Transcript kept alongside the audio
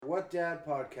What Dad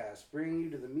podcast, bringing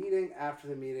you to the meeting after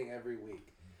the meeting every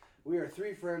week. We are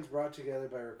three friends brought together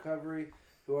by recovery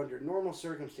who under normal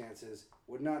circumstances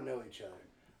would not know each other.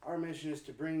 Our mission is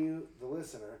to bring you, the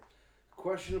listener,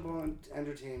 questionable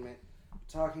entertainment,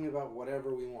 talking about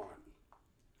whatever we want.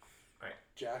 Right.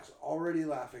 Jack's already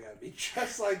laughing at me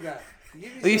just like that.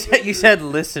 Well, you said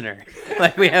listener.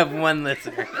 Like we have one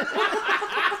listener.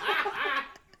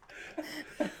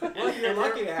 Well, you're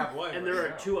lucky to have one. And there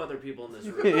are two other people in this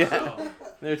room. Yeah. So.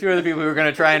 There are two other people who are going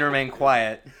to try and remain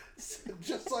quiet.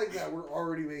 Just like that, we're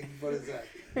already making fun of Zach.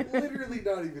 Literally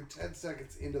not even 10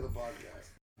 seconds into the podcast.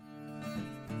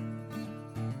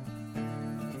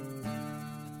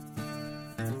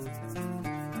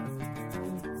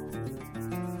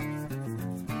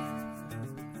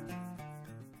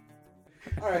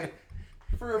 All right,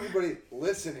 for everybody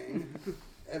listening,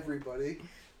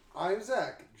 I'm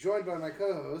Zach, joined by my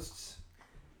co-hosts,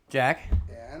 Jack?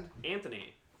 and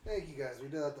Anthony. thank you guys. We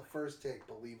did that the first take,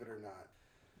 believe it or not.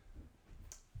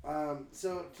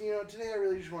 So, today I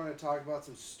really just want to talk about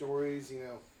some stories,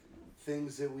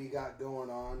 things that we got going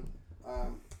on. I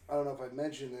don't know if I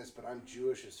mentioned this, but I'm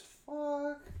Jewish as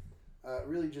fuck.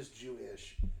 Really just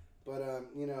Jewish. But, a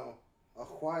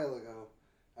while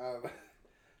ago,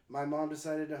 my mom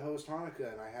decided to host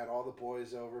Hanukkah, and I had all the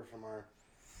boys over from our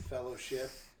fellowship.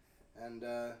 And,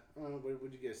 I don't know,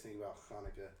 what do you guys think about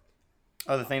Hanukkah?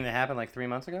 Oh, the thing that happened like 3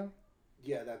 months ago?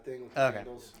 Yeah, that thing with the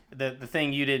candles. The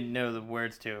thing you didn't know the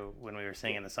words to when we were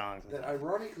singing the songs. That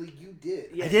ironically you did.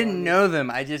 Yeah, I didn't know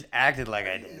them. I just acted like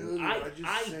I did.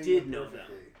 I did know them.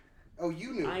 Oh,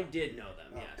 you knew I them. did know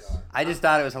them, yes. God. I just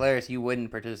thought it was hilarious you wouldn't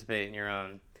participate in your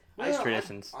own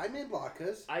traditions. I made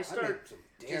latkes. I made some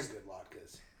damn just- good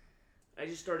latkes. I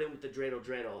just started with the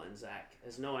dreidel, and Zach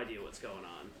has no idea what's going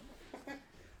on.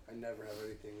 I never have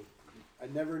anything. I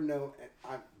never know. And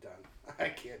I'm done. I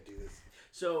can't do this.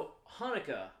 So,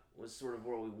 Hanukkah was sort of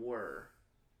where we were.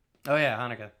 Oh, yeah,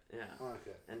 Hanukkah. Yeah.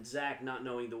 Hanukkah. And Zach not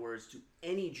knowing the words to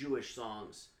any Jewish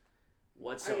songs I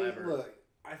whatsoever. mean, look,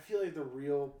 I feel like the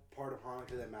real part of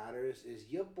Hanukkah that matters is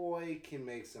your boy can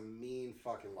make some mean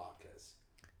fucking latkes.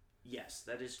 Yes,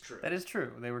 that is true. That is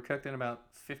true. They were cooked in about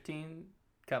 15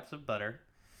 cups of butter.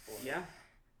 Oil. Yeah.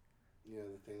 You know,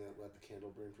 the thing that let the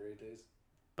candle burn for 8 days?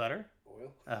 Butter?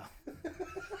 Oil? Oh.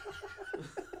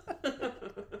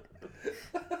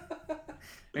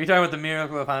 Are you talking about the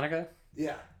miracle of Hanukkah?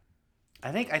 Yeah.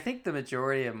 I think the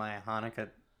majority of my Hanukkah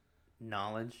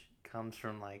knowledge comes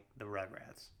from like the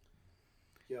Rugrats.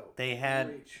 Yo, They had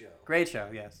great show. Great show,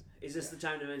 yes. Is this the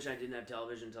time to mention I didn't have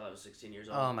television until I was 16 years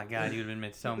old? Oh my god, you'd have been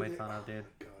made so made fun of, dude. Oh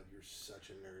my god, you're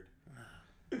such a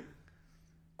nerd.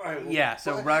 All right, well, Yeah,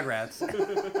 so Rugrats.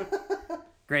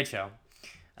 Great show.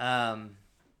 When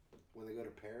they go to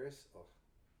Paris,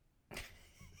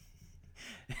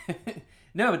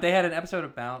 No, but they had an episode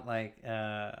about like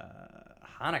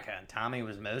Hanukkah, and Tommy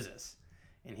was Moses,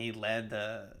 and he led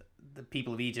the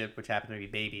people of Egypt, which happened to be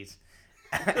babies,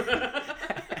 that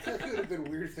could have been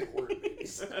weird if they weren't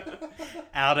babies.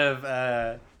 out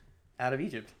of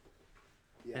Egypt.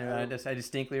 Yeah, And I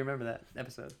distinctly remember that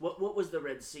episode. What was the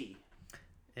Red Sea?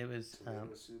 It was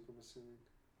tomato soup, I'm assuming.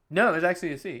 no, it was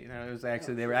actually a sea. No, it was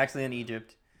actually they were actually in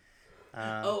Egypt. It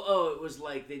was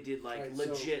like they did like Right,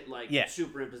 so- legit Yeah.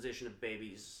 superimposition of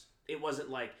babies. It wasn't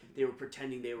like they were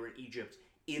pretending they were in Egypt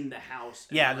in the house.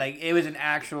 and, Yeah, like it was an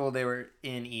actual. They were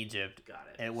in Egypt. Got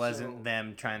it. It wasn't So-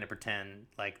 them trying to pretend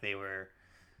like they were,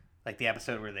 like the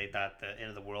episode where they thought the end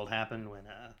of the world happened when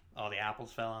all the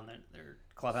apples fell on their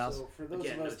clubhouse. So for those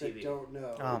Again, of no us that TV. don't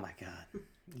know, Oh my god,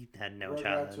 you had no Rugrats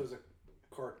childhood. was a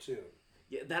cartoon.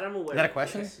 Yeah, that I'm aware. Is that a of.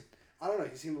 question? Yes. I don't know.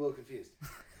 You seemed a little confused.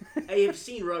 I have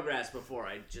seen Rugrats before.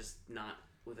 I just not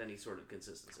with any sort of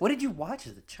consistency. What did you watch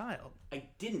as a child? I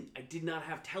didn't. I did not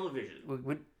have television.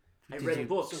 What I did read you-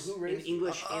 books So who in raised-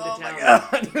 English and Oh my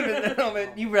Italian. god! Oh,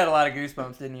 man. You read a lot of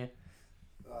Goosebumps, didn't you?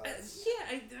 Yeah,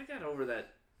 I got over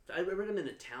that. I read them in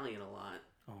Italian a lot.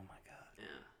 Oh my god! Yeah.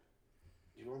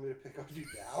 You want me to pick on you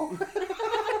now?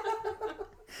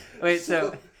 Wait,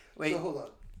 So wait. hold on.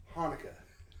 Hanukkah.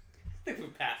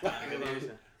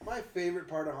 My favorite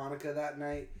part of Hanukkah that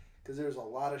night, because there was a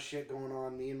lot of shit going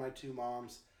on, me and my two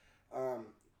moms.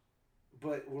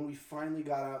 But when we finally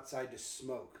got outside to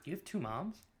smoke. You have two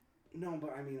moms? No,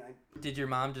 but I mean, Did your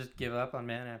mom just give up on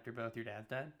men after both your dads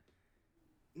died?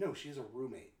 no, she has a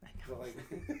roommate. But like,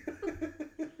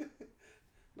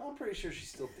 no, I'm pretty sure she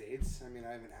still dates. I mean,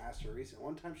 I haven't asked her recently.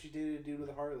 One time she dated a dude with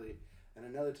a Harley, and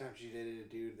another time she dated a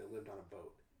dude that lived on a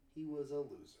boat. He was a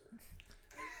loser.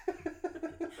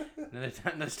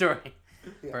 Another story.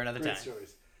 Yeah, For another great time.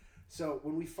 Stories. So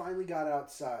when we finally got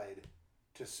outside,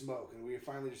 to smoke, and we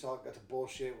finally just all got to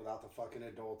bullshit without the fucking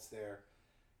adults there.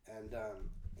 And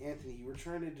Anthony, you were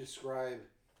trying to describe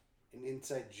an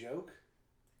inside joke.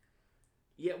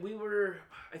 Yeah,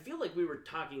 I feel like we were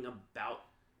talking about.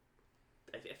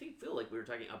 Feel like we were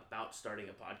talking about starting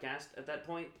a podcast at that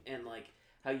point, and like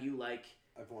how you like.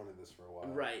 I've wanted this for a while.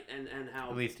 Right, and how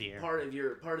At least a year.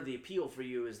 part of the appeal for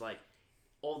you is like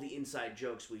all the inside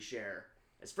jokes we share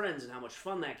as friends and how much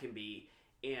fun that can be.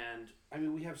 And I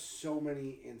mean, we have so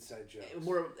many inside jokes.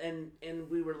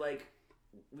 We were like,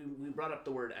 we brought up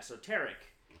the word esoteric,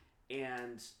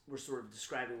 and we're sort of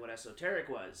describing what esoteric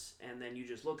was, and then you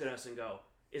just look at us and go,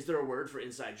 "Is there a word for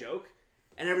inside joke?"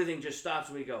 And everything just stops,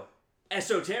 and we go,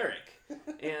 "Esoteric,"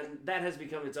 and that has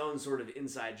become its own sort of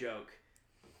inside joke.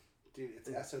 Dude, it's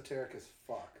esoteric as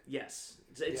fuck. Yes,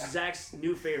 it's Zach's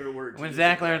new favorite word. When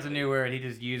Zach learns a new word, he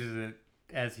just uses it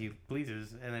as he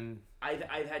pleases, and then I've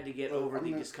had to get over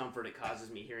the discomfort it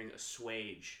causes me hearing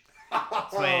assuage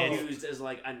Swage. used as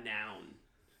like a noun.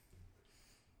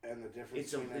 And the difference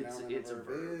It's a between a noun and it's a a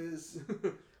verb verb. is...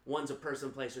 One's a person,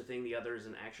 place, or thing. The other is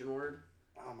an action word.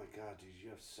 Oh my god, dude, you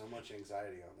have so much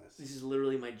anxiety on this. This is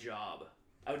literally my job.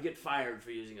 I would get fired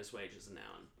for using assuage as a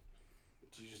noun.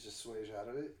 Do you just assuage out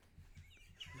of it?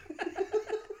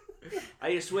 I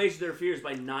assuage their fears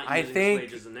by not I using think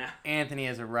assuage as a noun. Anthony,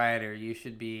 as a writer, you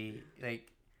should be like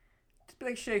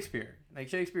Shakespeare. Like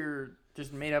Shakespeare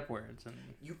just made up words, and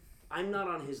I'm not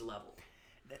on his level.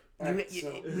 Alright,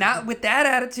 so- not with that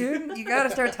attitude. You got to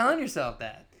start telling yourself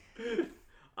that. You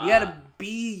got to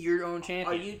be your own Are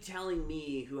champion. you telling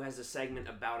me, who has a segment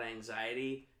about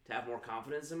anxiety, to have more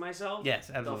confidence in myself?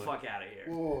 Yes, absolutely. The fuck out of here.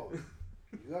 Whoa.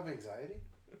 You have anxiety?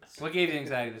 What gave you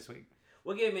anxiety this week?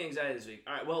 What gave me anxiety this week?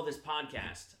 All right, well, this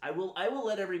podcast. I will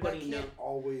let everybody That know. can't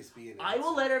always be an I will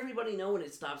answer. let everybody know when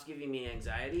it stops giving me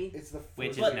anxiety. It's the Which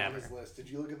first is one never. on his list. Did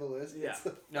you look at the list? Yeah. It's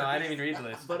the No, I didn't even read the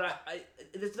list. But I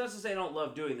this doesn't say I don't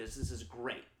love doing this. This is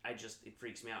great. It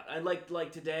freaks me out. I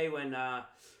like today when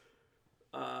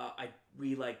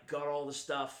we got all the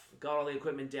stuff, got all the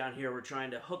equipment down here. We're trying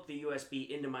to hook the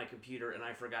USB into my computer, and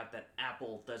I forgot that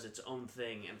Apple does its own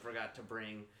thing and forgot to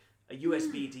bring a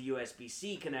USB to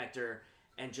USB-C connector,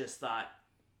 and just thought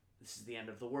this is the end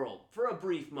of the world for a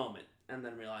brief moment, and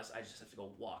then realized I just have to go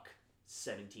walk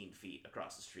 17 feet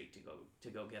across the street to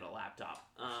go get a laptop.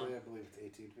 Actually, I believe it's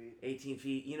 18 feet. 18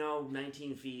 feet,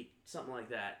 19 feet, something like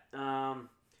that.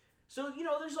 So,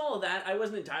 there's all of that. I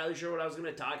wasn't entirely sure what I was going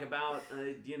to talk about,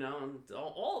 and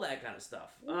all that kind of stuff.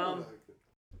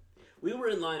 We were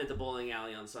in line at the bowling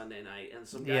alley on Sunday night, and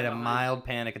some guy He had a behind- mild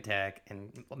panic attack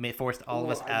and forced all of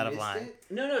us out of line.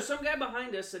 No, some guy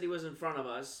behind us said he was in front of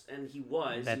us, and he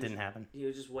was. That didn't happen. He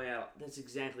was just way out. That's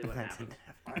exactly what That happened. didn't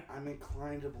happen. I'm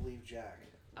inclined to believe Jack.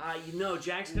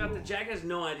 Jack has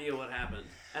no idea what happened.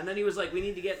 And then he was like, we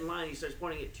need to get in line. He starts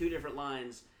pointing at two different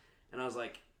lines, and I was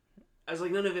like,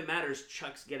 none of it matters.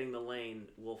 Chuck's getting the lane.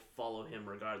 We'll follow him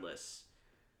regardless.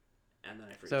 And then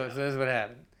I freaked So out. this is what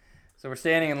happened. So we're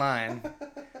standing in line,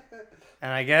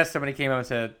 and I guess somebody came up and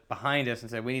said behind us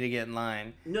and said we need to get in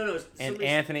line. No, And somebody-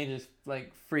 Anthony just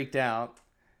freaked out.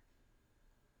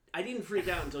 I didn't freak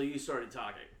out until you started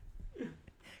talking.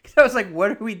 Cause I was like, "What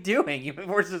are we doing? You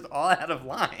forced us all out of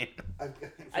line."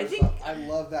 I think- I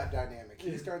love that dynamic.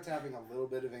 He starts having a little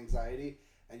bit of anxiety,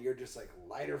 and you're just like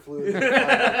lighter fluid.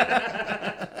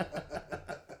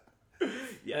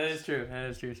 That is true. That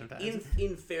is true sometimes.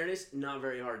 In fairness, not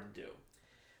very hard to do.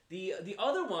 The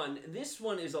other one, this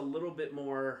one is a little bit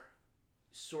more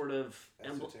sort of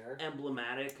Esoteric?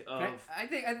 emblematic of. Let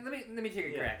me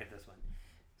take a crack at this one.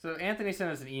 So Anthony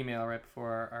sent us an email right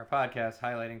before our podcast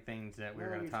highlighting things that we were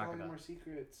going to talk about. More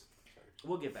secrets. Sorry.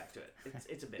 We'll get back to it.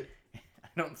 It's a bit. I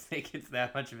don't think it's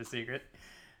that much of a secret.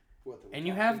 What, that we And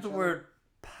you talk to have each the other? word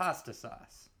pasta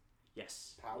sauce.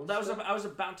 Yes. Pasta? I was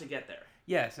about to get there.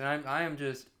 Yes, and I am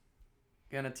just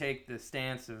going to take the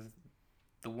stance of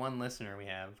the one listener we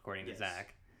have, according to Yes.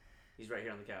 Zach. He's right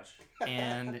here on the couch.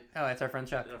 And, oh, that's our friend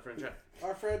Chuck. Our friend Chuck.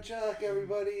 Our friend Chuck,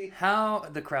 everybody. How,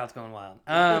 the crowd's going wild.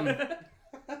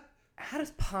 How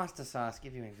does pasta sauce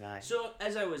give you anxiety? So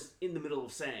as I was in the middle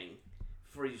of saying,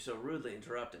 before you so rudely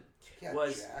interrupted, Yeah,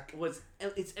 Jack.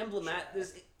 it's emblematic.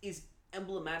 This is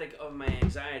emblematic of my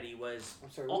anxiety. Was I'm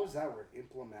sorry, what was that word?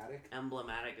 Emblematic?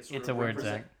 emblematic? It's a word,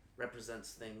 Zach.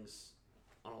 Represents things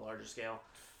on a larger scale.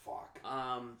 Fuck.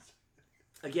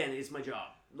 Again, it's my job.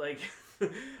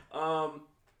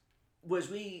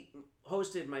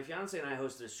 My fiance and I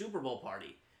hosted a Super Bowl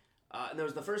party. And that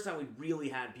was the first time we really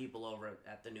had people over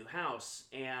at the new house.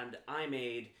 And I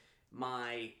made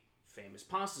my famous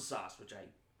pasta sauce, which I've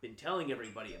been telling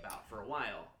everybody about for a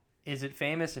while. Is it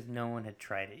famous if no one had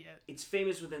tried it yet? It's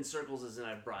famous within circles as in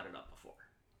I've brought it up before.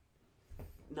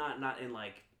 not in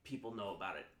like people know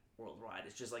about it worldwide.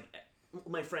 It's just like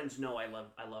my friends know I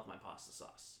love my pasta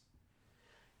sauce.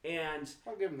 And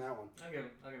I'll give him that one. I'll give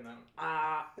him that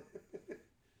one.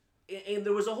 And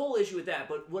there was a whole issue with that,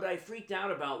 but what I freaked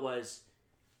out about was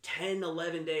 10,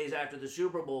 11 days after the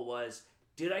Super Bowl was,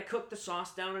 did I cook the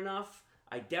sauce down enough?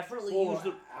 I definitely used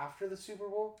the... After the Super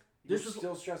Bowl? This You're was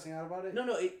still stressing out about it? No,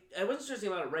 I wasn't stressing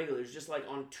about it regularly. It was just like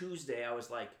on Tuesday, I was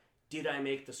like, did I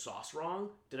make the sauce wrong?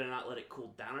 Did I not let it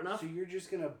cool down enough? So you're just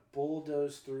going to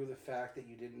bulldoze through the fact that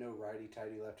you didn't know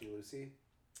righty-tighty, lefty-loosey?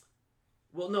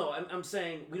 Well, no, I'm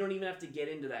saying we don't even have to get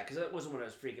into that because that wasn't what I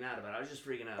was freaking out about. I was just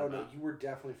freaking out Oh, about... no, you were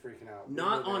definitely freaking out.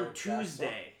 Not We were on there,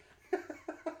 Tuesday.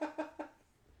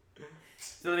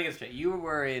 So let me get straight. You were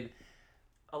worried.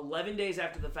 11 days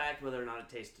after the fact whether or not it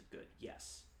tasted good.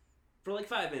 Yes. For like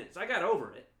 5 minutes. I got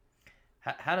over it.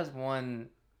 How does one,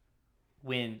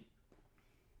 when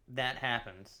that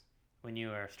happens, when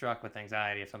you are struck with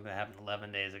anxiety of something that happened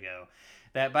 11 days ago,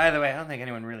 that, by the way, I don't think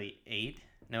anyone really ate.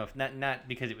 No, if not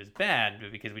because it was bad, but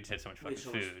because we just had so much fucking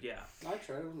food. Yeah. I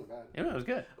tried. It wasn't bad. It was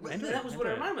good. But that was what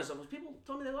I reminded myself was people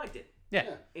told me they liked it.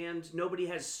 Yeah. And nobody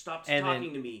has stopped And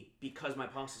talking to me because my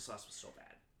pasta sauce was so bad.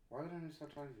 Why did I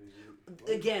stop talking to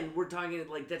you? Again, we're talking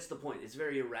like that's the point. It's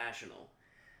very irrational.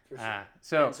 For sure.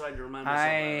 So And so I had to remind myself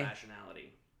of my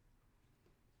rationality.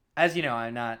 as you know,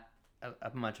 I'm not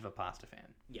a much of a pasta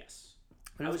fan. Yes.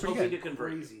 But it I was was pretty hoping good. to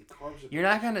convert you. Crazy. Carbs are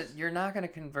You're not gonna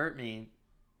convert me.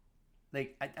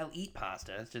 Like I'll eat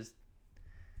pasta. It's just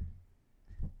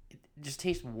it just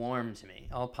tastes warm to me.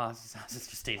 All pasta sauces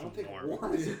just I taste don't think warm.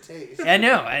 warm is a taste. I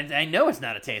know. I know it's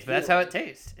not a taste, but that's how it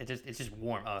tastes. It's just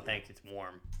warm. Oh, thanks. It's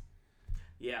warm.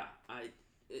 Yeah,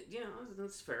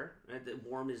 that's fair.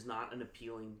 Warm is not an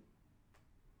appealing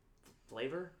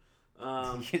flavor.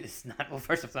 It's not. Well,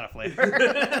 first, it's not a flavor.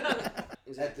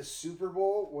 At the Super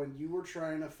Bowl, when you were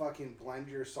trying to fucking blend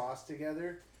your sauce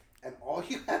together, and all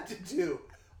you had to do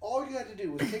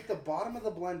was take the bottom of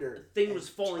the blender. The thing and was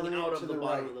falling turn it out to of the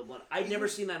bottom right. of the blender. I'd never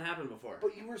seen that happen before.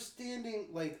 But you were standing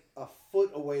like a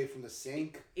foot away from the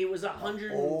sink. It was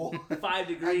 105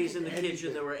 degrees in the Anything.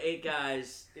 kitchen. There were 8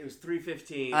 guys. It was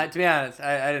 3:15. To be honest,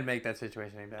 I didn't make that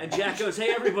situation any better. And Jack goes,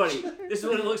 "Hey everybody, this is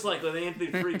what it looks like when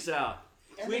Anthony freaks out."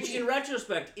 And Which, then in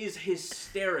retrospect, is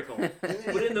hysterical.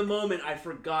 But in the moment, I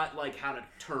forgot like how to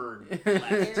turn. He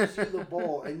hands you the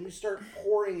bowl, and you start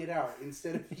pouring it out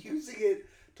instead of using it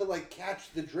to like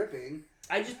catch the dripping.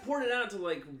 I just poured it out to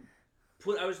like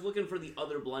I was looking for the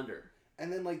other blender.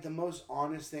 And then like the most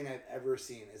honest thing I've ever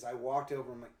seen is I walked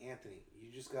over and I'm like, Anthony,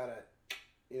 you just gotta,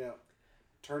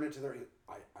 turn it to the.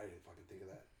 I didn't fucking think of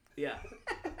that. Yeah,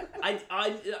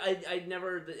 I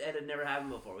never it had never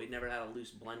happened before. We'd never had a loose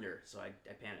blender, so I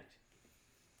panicked.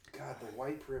 God, the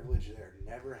white privilege there.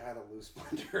 Never had a loose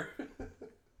blender.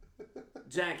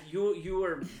 Zach, you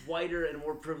are whiter and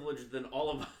more privileged than all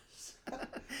of us.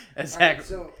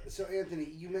 Exactly. Right, so Anthony,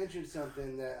 you mentioned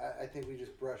something that I think we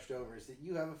just brushed over. Is that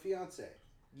you have a fiance?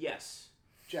 Yes.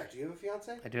 Jack, do you have a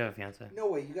fiance? I do have a fiance. No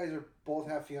way. You guys both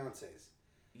have fiancés.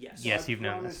 Yes. Yes, I you've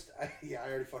known this. I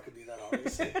already fucking knew that,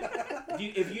 obviously.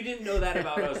 If you didn't know that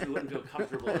about us, we wouldn't feel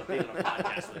comfortable enough being on a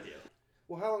podcast with you.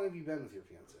 Well, how long have you been with your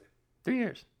fiance? 3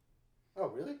 years. Oh,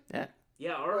 really? Yeah.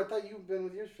 Yeah, Oh, I thought you've been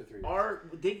with yours for 3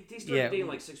 years. They started dating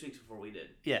like 6 weeks before we did.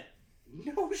 Yeah.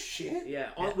 No shit.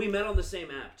 Yeah, we met on the same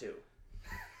app too.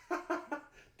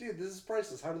 Dude, this is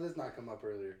priceless. How did this not come up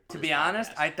earlier? To be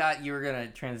honest, I thought you were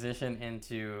gonna transition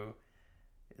into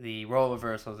the role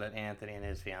reversals that Anthony and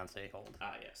his fiance hold.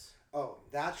 Ah, yes. Oh,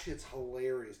 that shit's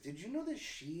hilarious. Did you know that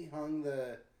she hung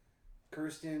the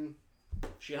Kirsten?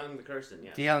 She hung the Kirsten,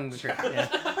 yeah. He hung the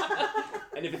yeah.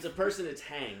 And if it's a person, it's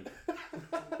hanged.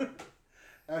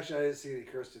 Actually, I didn't see any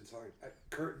Kirsten's hung.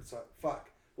 Curtains hung. Fuck.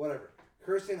 Whatever.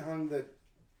 Kirsten hung the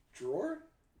drawer?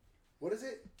 What is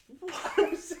it?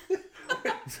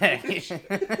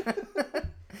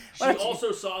 She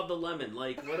also saw the lemon.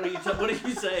 Like, what are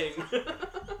you saying?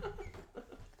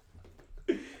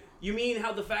 You mean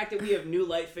how the fact that we have new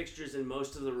light fixtures in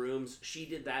most of the rooms, she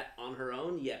did that on her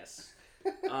own? Yes.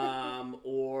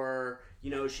 Or,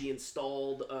 she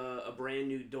installed a brand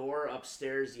new door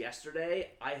upstairs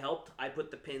yesterday. I helped. I put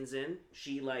the pins in.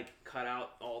 She, cut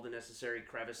out all the necessary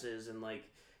crevices and,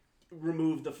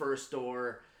 removed the first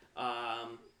door.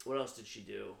 What else did she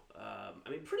do?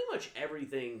 Pretty much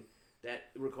everything that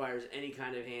requires any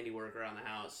kind of handiwork around the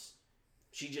house,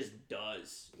 she just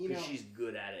does because she's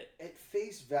good at it. At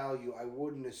face value, I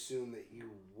wouldn't assume that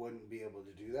you wouldn't be able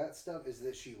to do that stuff. Is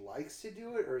that she likes to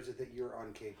do it, or is it that you're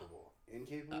incapable?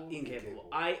 Incapable?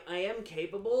 I am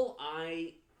capable.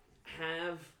 I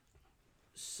have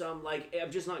some,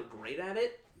 I'm just not great at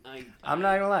it. I'm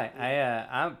not gonna lie.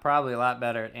 I'm probably a lot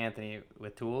better at Anthony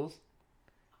with tools,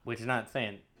 which is not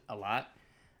saying a lot.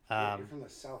 You're from the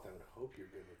South. I would hope you're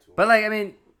good with tools. But like, I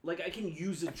mean, Like, I can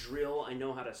use a drill. I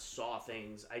know how to saw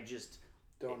things. I just...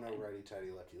 Don't know righty-tighty,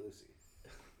 lefty-loosey.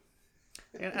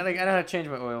 I know how to change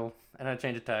my oil. I know how to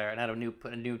change a tire. I know how to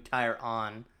put a new tire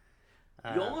on.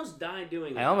 You almost died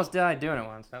doing it. I almost died doing it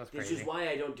once. That was Which crazy. is why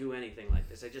I don't do anything like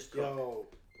this. I just cook. Yo,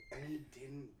 and he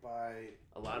didn't buy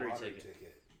A lottery ticket.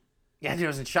 Yeah, dude, I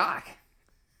was in shock.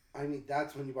 I mean,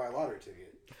 that's when you buy a lottery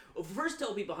ticket. Well, first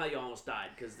tell people how you almost died,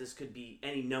 because this could be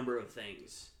any number of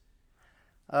things.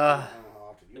 I don't know how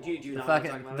often you Do you almost- not want to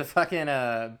talk The about it?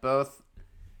 fucking both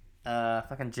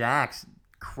fucking jacks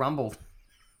crumbled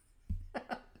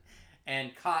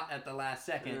and caught at the last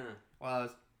second Yeah. while I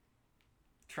was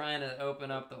trying to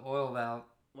open up the oil valve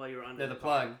While you were under to the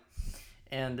plug,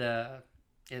 and the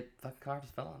car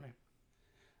just fell on me.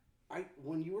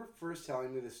 When you were first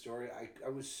telling me this story, I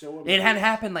was so amazed. It had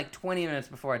happened like 20 minutes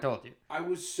before I told you. I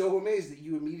was so amazed that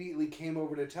you immediately came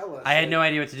over to tell us. I had like, no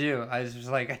idea what to do. I was just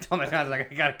like, I told my friend, I was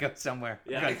like, I gotta go somewhere.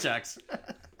 Yeah. I got checks.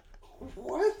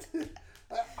 What?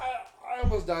 I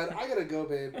almost died. I gotta go,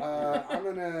 babe. I'm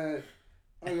gonna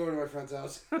go to my friend's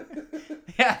house.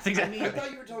 Yeah, that's exactly. I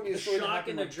thought you were telling me a story. that Shock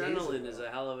and happened, like, days adrenaline ago. is a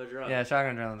hell of a drug. Yeah, shock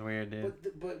and adrenaline's weird, dude.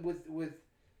 But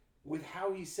with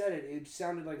how he said it, it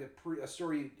sounded like a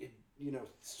story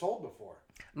told before.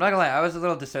 I'm not gonna lie, I was a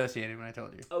little dissociated when I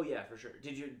told you. Oh yeah, for sure.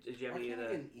 Did you have Why any of can't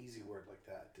I the get an easy word like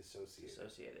that? Dissociate.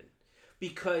 associated?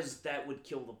 Because that would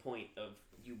kill the point of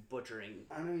you butchering.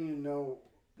 I don't even know.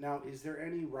 Now, is there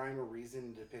any rhyme or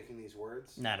reason to picking these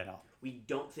words? Not at all. We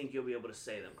don't think you'll be able to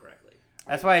say them correctly,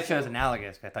 That's why I chose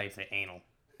analogous, 'cause I thought you'd say anal.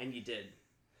 and you did.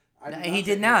 I No, did he say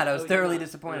did not. I was Oh, he did thoroughly not.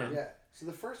 disappointed. Yeah. So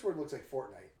the first word looks like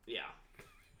Fortnite. Yeah.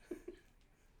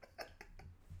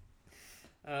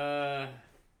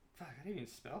 Fuck, I didn't even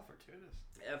spell fortuitous.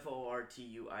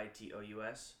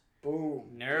 Fortuitous. Boom.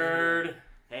 Nerd.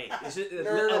 Hey, this is,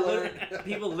 Nerd alert.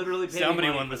 people literally pay Somebody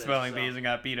money won for the this, spelling so. bees and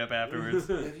got beat up afterwards.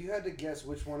 If you had to guess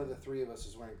which one of the three of us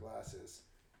is wearing glasses,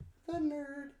 the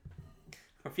nerd.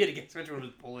 Or if you had to guess which one was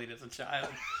bullied as a child.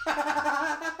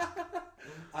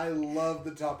 I love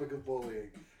the topic of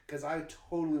bullying because I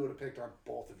totally would have picked on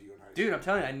both of you in high school. Dude, I'm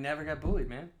telling you, I never got bullied,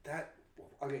 man.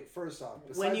 Okay, first off, When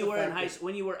besides you the were in fact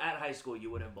when you were at high school, you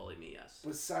would have bullied me. Yes.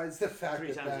 besides the fact 3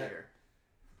 that times a that year.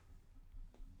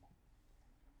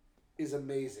 is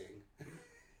amazing.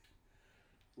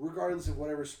 Regardless of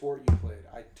whatever sport you played,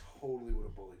 I totally would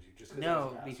have bullied you just because.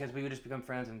 No, because we would just become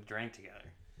friends and drank together.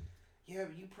 Yeah,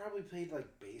 but you probably played like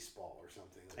baseball or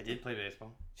something. I did play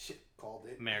baseball. Shit, called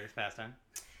it. America's pastime.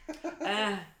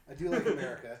 Eh, I do like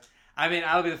America. I mean,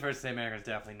 I'll be the first to say America's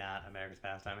definitely not America's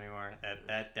pastime anymore.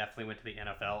 That definitely went to the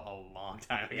NFL a long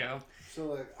time ago.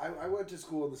 So like, I went to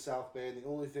school in the South Bay, and the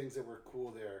only things that were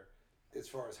cool there, as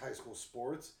far as high school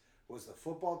sports, was the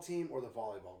football team or the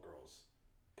volleyball girls,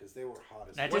 because they were hot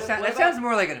as. That fuck. just What that about- sounds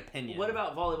more like an opinion. what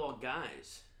about volleyball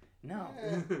guys? No.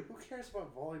 Who cares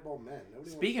about volleyball men? Nobody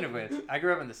Speaking of wants which, I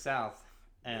grew up in the South,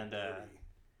 and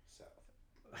So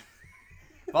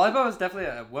volleyball was definitely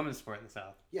a women's sport in the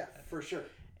South. yeah, for sure.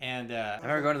 And I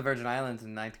remember going to the Virgin Islands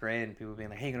in 9th grade and people being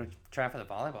like, hey, you're going to try for the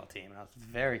volleyball team. And I was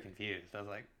very confused. I was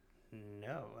like,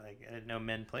 no. Like, I didn't know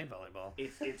men played volleyball.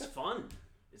 It's fun.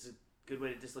 It's a good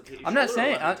way to dislocate your I'm not shoulder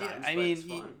saying. 11 times, I but mean, it's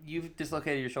fun. you've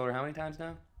dislocated your shoulder how many times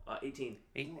now? 18.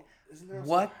 Eight? Well, isn't there also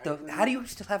What height the? limit? How do you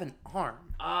still have an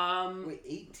arm? Wait,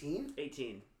 18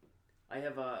 18. I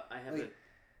have a Wait.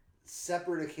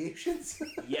 separate occasions?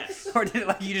 yes. Or did it,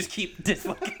 like you just keep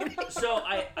dislocating? So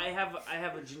I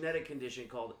have a genetic condition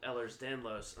called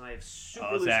Ehlers-Danlos, and I have super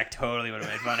Oh, loose. Zach totally would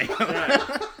have made funny.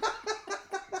 Yeah.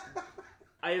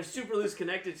 I have super loose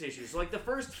connective tissue. So like the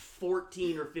first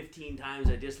 14 or 15 times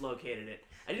I dislocated it,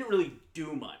 I didn't really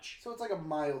do much. So it's like a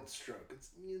mild stroke.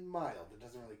 It's mild. It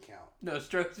doesn't really count. No,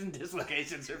 strokes and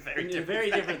dislocations are very They're different.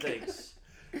 very different things.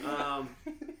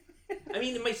 I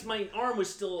mean, my arm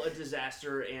was still a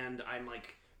disaster, and I'm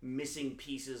like missing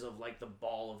pieces of like the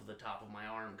ball of the top of my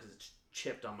arm because it's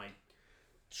chipped on my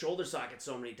shoulder socket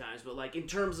so many times. But like in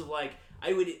terms of like,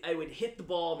 I would hit the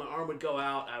ball, my arm would go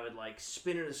out, I would like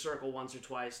spin in a circle once or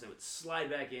twice, and it would slide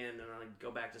back in, and I'd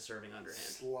go back to serving underhand.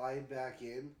 Slide back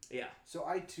in. Yeah. So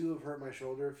I too have hurt my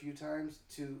shoulder a few times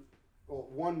to, well,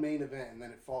 one main event, and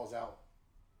then it falls out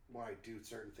when I do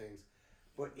certain things.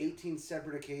 But 18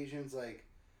 separate occasions, like,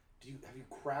 have you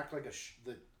cracked like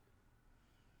the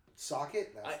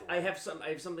socket? That's the I one.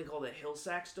 have something called a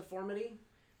Hill-Sachs deformity,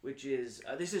 which is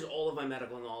this is all of my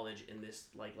medical knowledge in this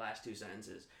like last 2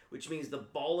 sentences, which means the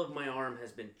ball of my arm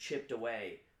has been chipped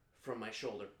away from my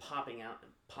shoulder, popping out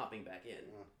popping back in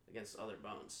Oh. against other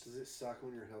bones. Does it suck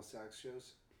when your Hill Sachs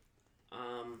shows?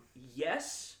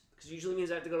 Yes, because it usually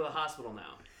means I have to go to the hospital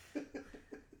now.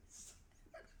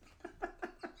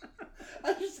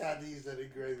 I just had to use that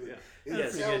engraving. Yeah. It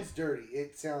Yes. sounds dirty.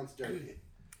 It sounds dirty.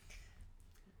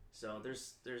 So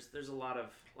there's a lot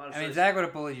of I mean, stories. Zach would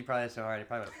have bullied you probably so hard, he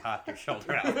probably would have popped your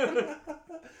shoulder out.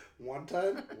 One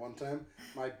time,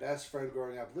 my best friend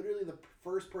growing up, literally the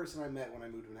first person I met when I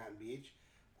moved to Manhattan Beach,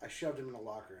 I shoved him in a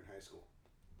locker in high school.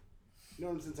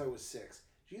 Known him since I was 6.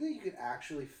 Do you think you could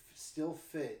actually still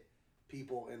fit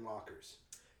people in lockers?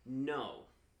 No,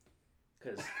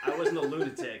 because I wasn't a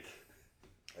lunatic.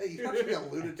 Hey, you have to be a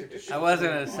lunatic to shove I wasn't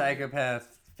someone a in locker.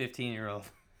 psychopath 15-year-old.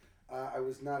 I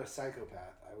was not a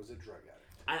psychopath. I was a drug addict.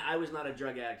 I was not a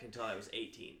drug addict until I was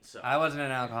 18. So I wasn't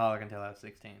an alcoholic until I was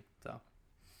 16, so.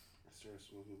 I started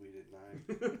smoking weed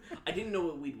at 9. I didn't know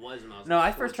what weed was when I was. No,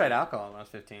 like I first 14. tried alcohol when I was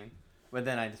 15, but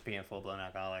then I just became a full-blown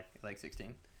alcoholic at like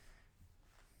 16.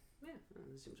 Yeah,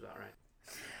 that seems about right.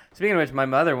 Speaking of which, my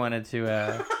mother wanted to.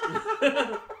 I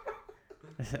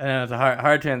know it's a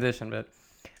hard transition, but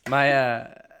my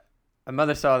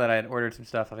mother saw that I had ordered some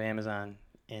stuff off Amazon,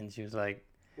 and she was like,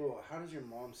 Whoa, how does your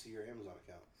mom see your Amazon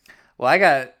account? "Well, I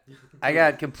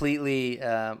got completely.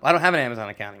 I don't have an Amazon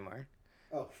account anymore.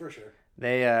 Oh, for sure.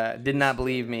 They did not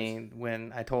believe me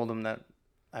when I told them that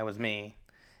I was me,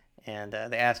 and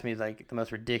they asked me like the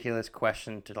most ridiculous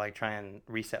question to like try and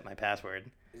reset my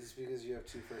password. Is this because you have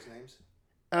 2 first names?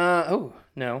 Oh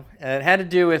no, it had to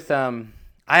do with I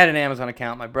had an Amazon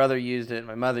account. My brother used it.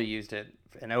 My mother used it,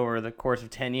 and over the course of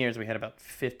 10 years, we had about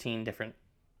 15 different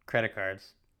credit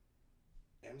cards.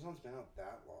 Amazon's been out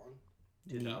that long?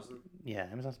 2000. Yeah,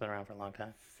 Amazon's been around for a long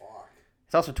time. Fuck.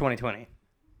 It's also 2020.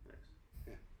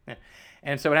 Yeah. Yeah.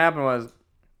 And so what happened was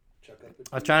Chuck up the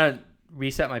I was trying to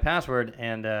reset my password,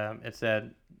 and it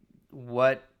said,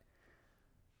 what's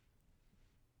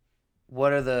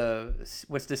the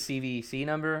CVC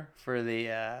number for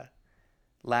the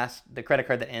credit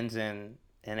card that ends in,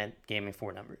 and it gave me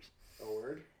 4 numbers. A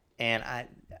word? And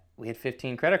we had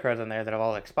 15 credit cards on there that have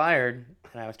all expired,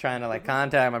 and I was trying to like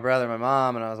contact my brother and my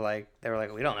mom, and I was like, they were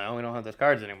like, we don't know, we don't have those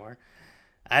cards anymore.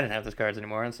 I didn't have those cards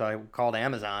anymore, and so I called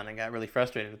Amazon and got really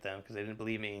frustrated with them because they didn't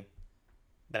believe me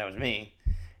that I was me,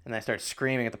 and I started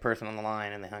screaming at the person on the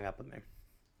line, and they hung up with me,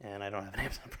 and I don't have an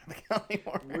Amazon Prime account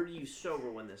anymore. Were you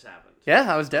sober when this happened?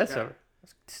 Yeah, I was dead Okay. sober,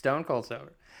 stone cold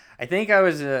sober. I think it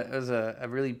was a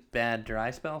really bad dry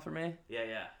spell for me. Yeah,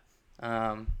 yeah.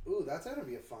 Ooh, that's going to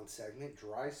be a fun segment.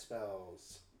 Dry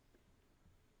spells.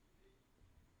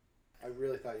 I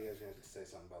really thought you guys were going to say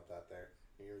something about that there.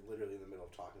 And you're literally in the middle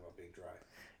of talking about being dry.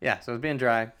 Yeah, so it was being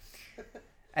dry.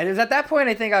 And it was at that point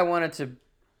I think I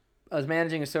was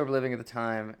managing a sober living at the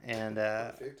time, and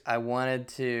Perfect. I wanted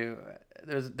to.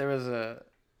 There was a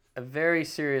very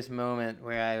serious moment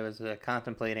where I was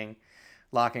contemplating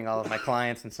locking all of my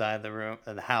clients inside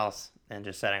the house, and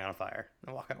just setting on fire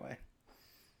and walking away.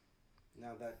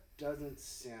 Now, that doesn't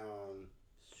sound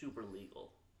Super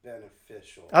legal.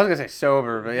 beneficial. I was gonna say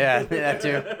sober, but yeah, that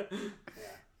too.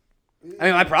 Yeah. I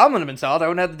mean, my problem would have been solved. I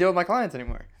wouldn't have to deal with my clients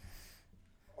anymore.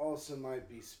 Also might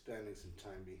be spending some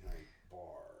time behind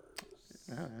bars.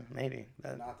 I don't know, maybe.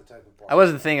 Not the type of bar. I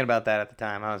wasn't thinking about that at the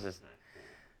time. I was just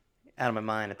out of my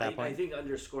mind at that I point. think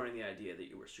underscoring the idea that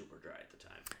you were super dry at the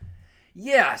time.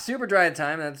 Yeah, super dry at the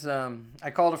time. That's I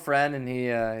called a friend, and he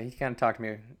kind of talked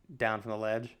me down from the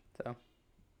ledge. So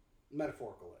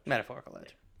Metaphorical ledge. metaphorical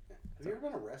ledge. Have you ever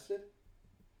been arrested?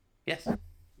 Yes,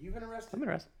 You've been arrested? I've been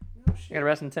arrested. No I shit. got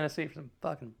arrested in Tennessee for some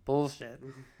fucking bullshit.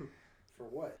 For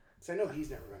what? Because I know he's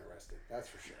never been arrested. That's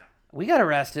for sure. We got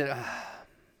arrested.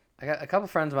 I got a couple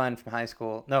friends of mine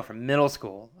from from middle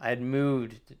school. I had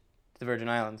moved to the Virgin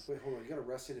Islands. Wait, hold on. You got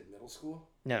arrested at middle school?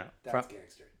 No, That's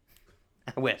gangster.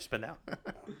 I wish, but no.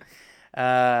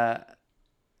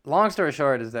 Long story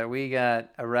short is that we got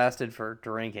arrested for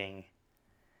drinking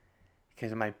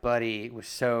because my buddy was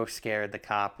so scared the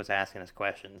cop was asking us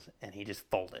questions, and he just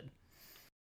folded.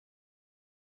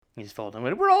 He just folded and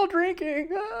went, "We're all drinking."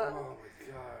 Ah. Oh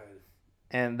my god.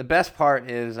 And the best part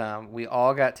is we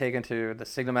all got taken to the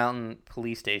Signal Mountain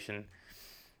Police Station.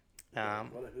 What a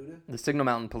hoodoo? The Signal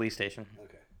Mountain Police Station,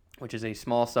 Okay. which is a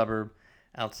small suburb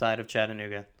outside of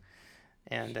Chattanooga.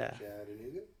 And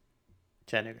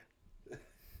Chattanooga.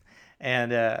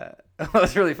 And what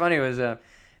was really funny was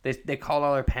they called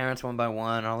all our parents one by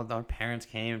one. All of our parents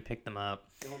came and picked them up.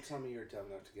 Don't tell me you're dumb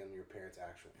enough to get them your parents'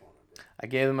 actual phone number. I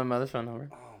gave them my mother's phone number,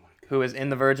 Oh my god. who was in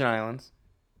the Virgin Islands.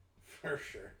 For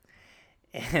sure.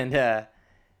 And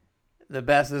the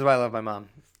best this is why I love my mom.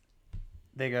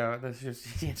 They go, she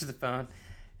answers the phone,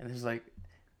 and there's like,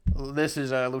 this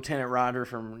is Lieutenant Roger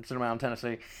from Cinnamon Mountain,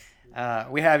 Tennessee.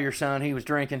 We have your son. He was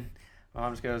drinking. My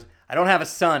mom just goes, I don't have a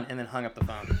son, and then hung up the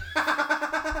phone.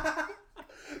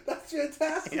 That's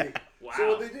fantastic. Yeah. Wow. So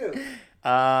what'd they do?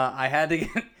 I had to get...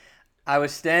 I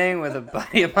was staying with a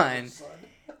buddy of mine. Son.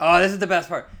 Oh, this is the best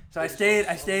part. So I was staying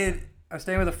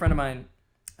with a friend of mine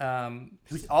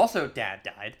whose also dad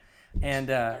died. And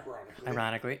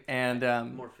ironically. And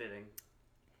More fitting.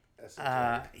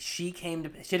 she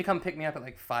had to come pick me up at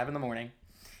like 5 a.m,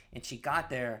 and she got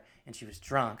there and she was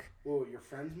drunk. Whoa, your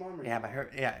friend's mom? Or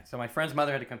Yeah, so my friend's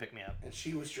mother had to come pick me up. And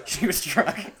she was drunk. She was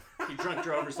drunk. He drunk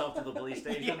drove herself to the police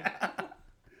station. Yeah.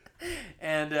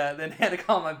 And then had to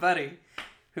call my buddy,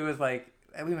 who was like,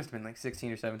 we must have been like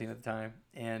 16 or 17 at the time,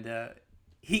 and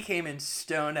he came in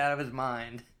stoned out of his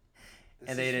mind,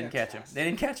 and they didn't catch him. They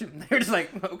didn't catch him. They were just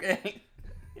like, okay,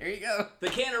 here you go. They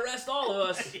can't arrest all of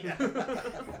us.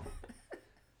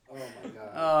 Oh my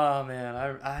god. Oh man,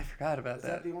 I forgot about Is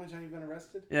that the only time you've been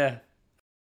arrested? Yeah.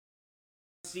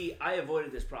 See, I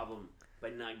avoided this problem by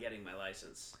not getting my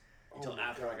license until Oh my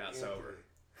after I God, got Anthony. sober.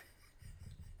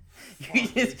 You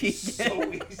just keep It's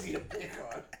so easy to pick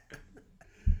on.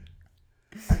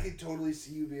 I could totally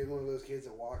see you being one of those kids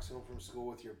that walks home from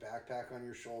school with your backpack on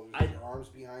your shoulders, with your arms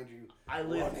behind you,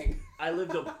 running. I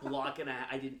lived a block and a half.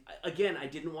 I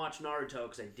didn't watch Naruto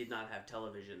because I did not have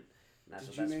television. And that's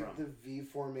Did what you that's make from. the V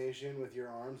formation with your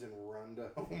arms and run to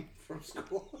home from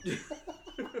school?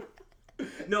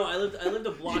 No, I lived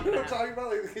a block You know and what a I'm half. talking about?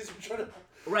 Like the kids are trying to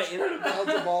Right, and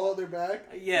bounce the ball on their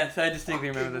back. Yes, I distinctly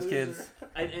remember those Fucking kids.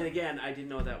 loser. and again, I didn't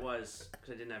know what that was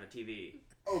because I didn't have a TV.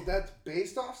 Oh, that's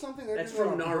based off something? They're That's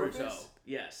doing from it on Naruto. purpose?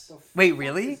 Yes. The fuck Wait,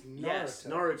 really? is Naruto? Yes,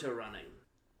 Naruto running.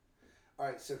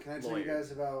 Alright, so can I tell you Lawyer.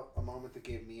 guys about a moment that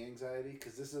gave me anxiety?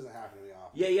 Because this doesn't happen to me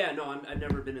often. Yeah, no, I've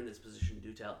never been in this position.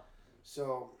 Do tell.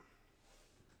 So,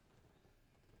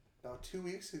 about 2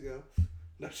 weeks ago,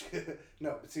 no,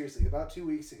 no, but seriously, about 2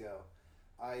 weeks ago,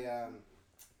 I'm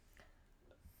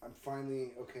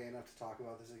finally okay enough to talk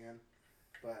about this again,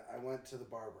 but I went to the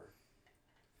barber.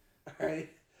 Alright?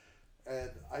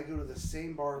 And I go to the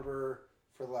same barber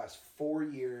for the last 4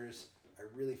 years. I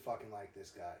really fucking like this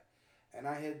guy. And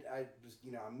I was,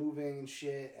 I'm moving and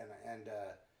shit, and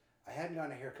I hadn't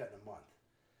gotten a haircut in a month.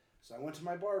 So I went to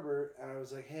my barber, and I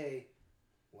was like, hey,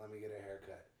 let me get a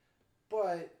haircut.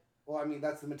 But, well, I mean,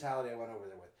 that's the mentality I went over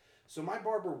there with. So my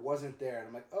barber wasn't there, and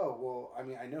I'm like, oh, well, I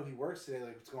mean, I know he works today.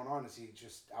 Like, what's going on? Is he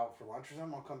just out for lunch or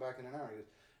something? I'll come back in an hour. He goes,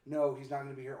 no, he's not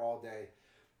going to be here all day.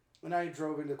 And I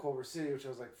drove into Culver City, which I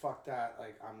was like, fuck that.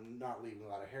 Like, I'm not leaving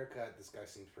without a haircut. This guy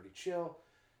seems pretty chill.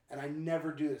 And I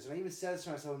never do this. And I even said this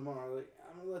to myself in the morning. I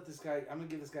was like, I'm going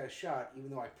to give this guy a shot, even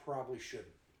though I probably shouldn't.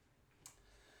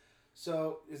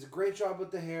 So, it's a great job with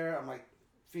the hair. I'm like,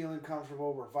 feeling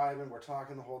comfortable. We're vibing. We're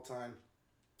talking the whole time.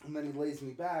 And then he lays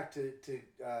me back to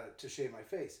shave my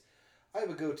face. I have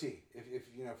a goatee, if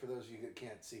for those of you that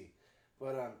can't see.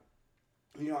 But,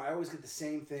 I always get the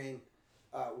same thing.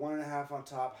 1.5 on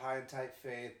top, high and tight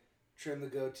fade, trim the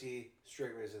goatee,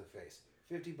 straight razor the face.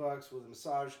 $50 with a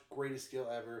massage, greatest deal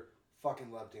ever.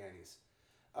 Fucking love Danny's.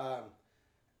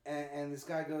 And this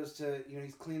guy goes to,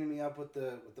 he's cleaning me up with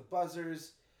the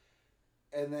buzzers,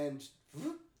 and then,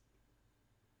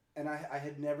 and I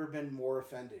had never been more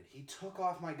offended. He took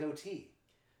off my goatee.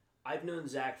 I've known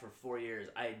Zach for 4 years.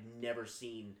 I had never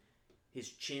seen his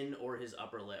chin or his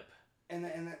upper lip. And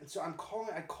so I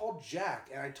called Jack,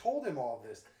 and I told him all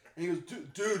this. And he goes,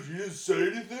 dude, you didn't say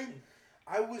anything?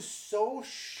 I was so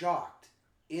shocked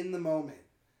in the moment.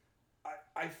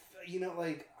 I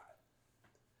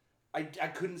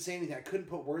couldn't say anything. I couldn't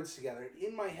put words together.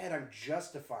 In my head, I'm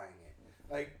justifying it.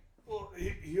 Like, well,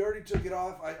 he already took it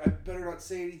off. I better not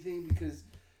say anything because,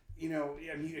 he's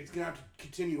going to have to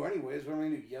continue anyways. What am I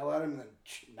going to do? Yell at him and then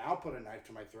now put a knife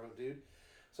to my throat, dude?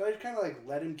 So I just kind of,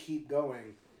 let him keep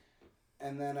going.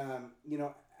 And then,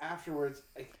 afterwards,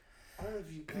 I don't know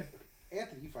if you...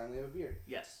 Anthony, you finally have a beard.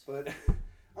 Yes. But I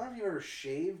don't know if you've ever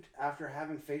shaved after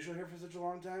having facial hair for such a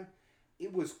long time.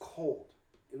 It was cold.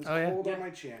 It was cold on my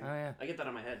chin. Oh, yeah. I get that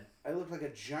on my head. I looked like a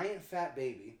giant fat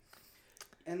baby.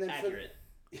 And then Accurate.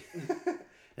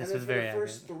 This for was very the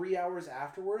first accurate. 3 hours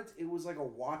afterwards, it was like a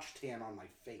watch tan on my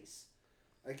face.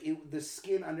 Like, the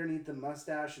skin underneath the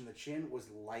mustache and the chin was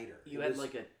lighter. You had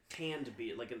like a tanned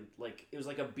beard, it was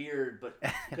like a beard, but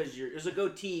because it was a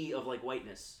goatee of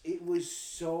whiteness. It was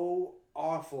so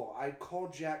awful. I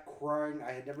called Jack crying.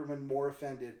 I had never been more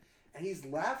offended. And he's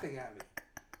laughing at me.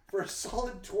 For a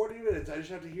solid 20 minutes, I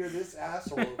just have to hear this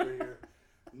asshole over here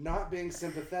not being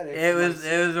sympathetic. It was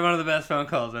one of the best phone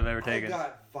calls I've ever I taken.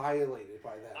 got violated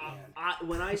by that man.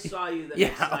 When I saw you the Yeah,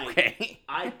 next night, okay.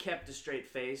 I kept a straight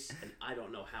face, and I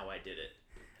don't know how I did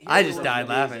it. I Here's just what died was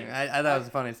laughing. amazing. I thought it was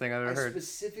the funniest thing I've ever I heard.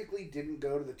 specifically didn't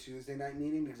go to the Tuesday night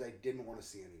meeting because I didn't want to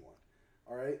see anyone.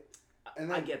 All right?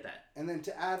 And I then, get that. and then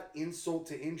to add insult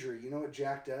to injury, you know what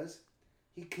Jack does?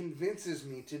 He convinces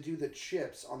me to do the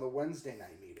chips on the Wednesday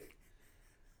night meeting.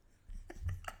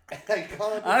 And I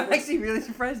call him I'm before- actually really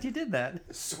surprised you did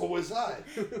that. So was I.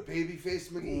 Babyface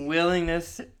McGee.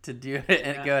 Willingness to do it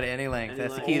and Yeah. go to any length. Any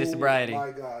That's the length. key to sobriety. Oh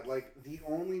my god! Like the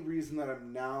only reason that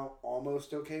I'm now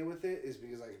almost okay with it is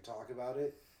because I can talk about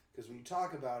it. Because when you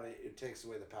talk about it, it takes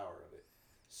away the power of it.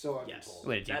 So I've Yes. been told.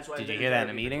 Wait, That's why did I've you been hear that in a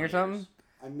therapy for meeting or 20 years. something?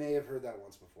 I may have heard that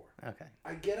once before. Okay.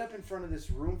 I get up in front of this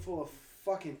room full of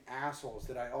fucking assholes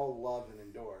that I all love and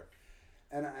adore,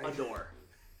 and I Adore.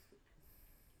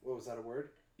 What was that a word?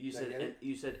 You Did I get said it?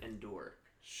 you said endure.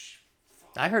 Shh.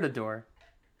 Fuck. I heard a door.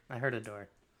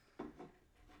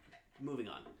 Moving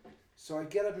on. So I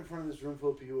get up in front of this room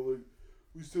full of people like,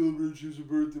 we celebrate his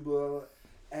birthday, blah, blah, blah.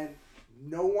 And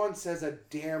no one says a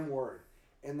damn word.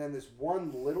 And then this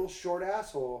one little short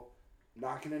asshole,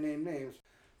 not going to name names,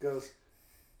 goes,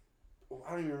 oh,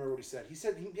 I don't even remember what he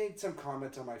said. He made some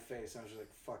comment on my face, and I was just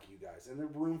like, fuck you guys. And the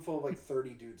room full of like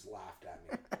 30 dudes laughed at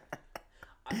me.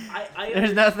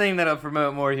 There's nothing that'll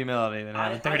promote more humility than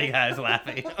having 30 I- guys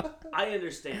laughing. I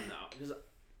understand though, because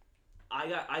I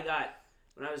got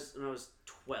when I was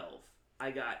 12,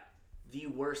 I got the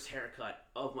worst haircut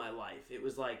of my life. It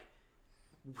was like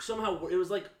somehow it was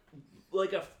like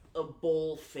a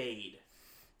bowl fade,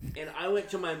 and I went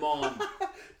to my mom.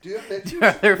 Do you have pictures?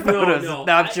 Are there photos? no,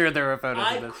 No, I'm I- sure there were photos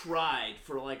I of this. cried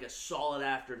for like a solid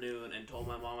afternoon and told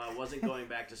my mom I wasn't going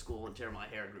back to school until my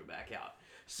hair grew back out.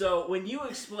 So when you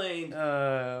explained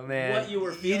Oh man, what you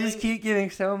were You feeling, just keep giving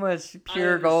so much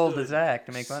pure gold to understood. Zach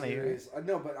to make fun of you. Serious.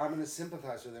 No, but I'm going to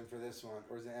sympathize with him for this one.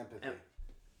 Or is it empathy?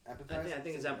 Empathize? I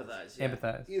think it's empathize. Yeah.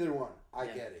 Empathize. Either one. I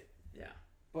Yeah. get it. Yeah.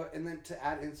 But, and then to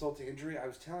add insult to injury, I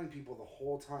was telling people the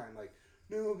whole time, like,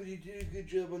 no, but you did a good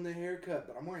job on the haircut.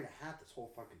 But I'm wearing a hat this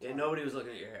whole fucking time. Yeah. Nobody was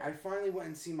looking at your hair. I finally went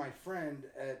and see my friend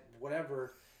at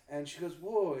whatever, and she goes,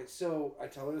 whoa. So I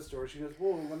tell her the story. She goes,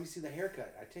 whoa, let me see the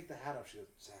haircut. I take the hat off. She goes,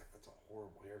 Zach, that's a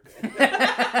horrible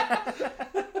haircut.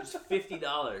 It's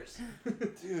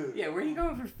 $50. Dude. Yeah, where are you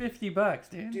going for $50,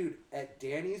 dude? Dude, at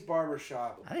Danny's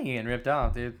Barbershop. I think you're getting ripped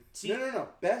off, dude. See, No.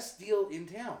 Best deal in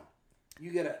town.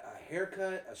 You get a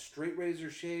haircut, a straight razor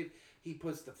shave. He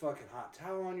puts the fucking hot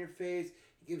towel on your face.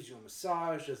 He gives you a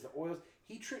massage, does the oils.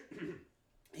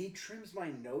 He trims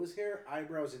my nose hair,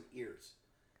 eyebrows, and ears.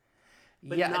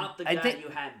 but yeah, not the I guy think you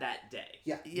had that day.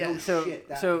 Yeah, Yeah, no so- shit.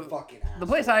 That so fucking the asshole.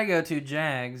 place I go to,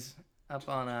 Jags, up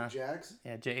on Jags?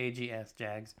 Jags,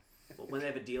 Jags. When they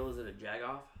have a deal, is it a jag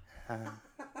off?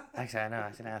 Actually, I know.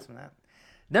 I should ask them that.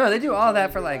 No, they do all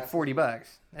that for like $40. I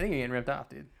think you're getting ripped off,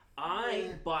 dude.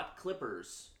 I bought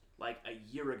clippers like a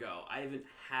year ago. I haven't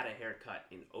had a haircut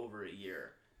in over a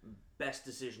year. Best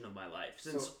decision of my life.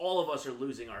 Since So- all of us are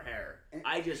losing our hair,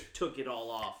 I just took it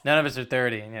all off. None of us are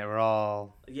 30, and yet we're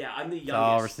all. Yeah, I'm the youngest.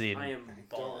 all receding. I am Don't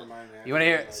bald. remind me. You wanna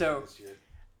hear- I did so- this year.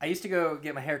 I used to go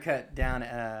get my hair cut down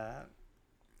at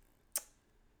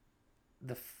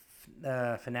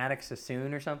the Fanatic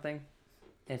Sassoon or something.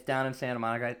 It's down in Santa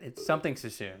Monica. It's something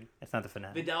Sassoon. It's not the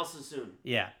Fanatic. Vidal Sassoon.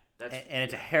 Yeah, That's and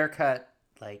it's a haircut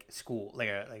like school, like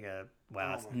a.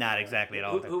 Wow, Oh it's my not God. exactly at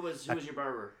all. who was your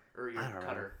barber or your I don't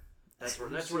cutter? remember.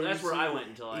 That's where I went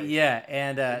until I. Yeah,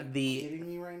 and Are you the kidding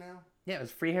me right now? yeah, it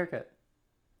was a free haircut.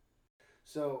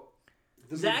 So,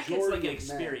 the Zach gets majority like an of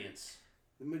experience.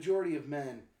 Men, the majority of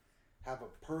men have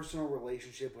a personal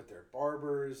relationship with their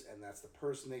barbers, and that's the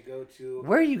person they go to.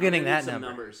 Where are you getting gonna that need some number?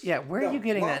 numbers. Yeah, where are No, you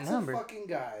getting that lots number? Of fucking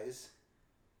guys.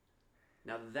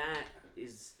 Now that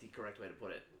is the correct way to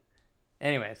put it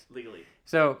Anyways, legally.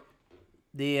 so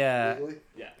the Legally.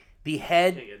 Yeah. the Can't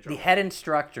head get in the trouble. head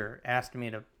instructor asked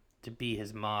me to be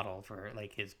his model for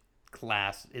like his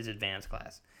class, his advanced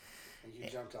class. And you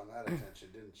jumped on that attention,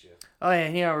 didn't you? Oh yeah,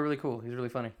 yeah, we're really cool. He's really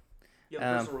funny. You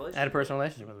have a personal I relationship. had a personal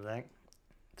relationship with him, Zach.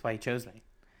 That's why he chose me.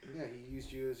 Yeah, he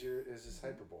used you as his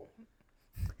hyperbole.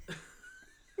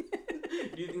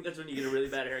 Do you think that's when you get a really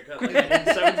bad haircut? Like in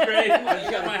 7th grade? I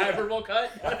just got my hyperbole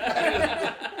cut?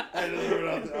 I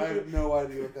have no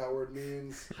idea what that word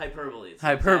means. Hyperbole. It's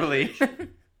Hyperbole.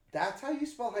 exaggeration. That's how you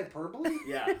spell hyperbole?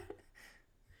 Yeah.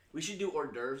 We should do hors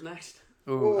d'oeuvres next.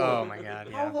 Ooh, Whoa. oh my god,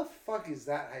 How yeah. the fuck is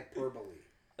that hyperbole?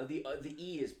 The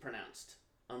E is pronounced,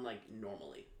 unlike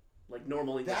normally. Like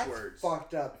normal English That's words.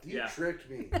 fucked up. You Yeah. tricked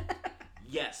me.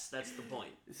 Yes, that's the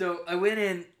point. So I went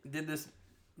in, did this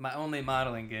my only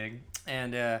modeling gig,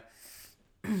 and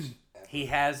he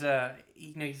has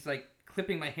he's like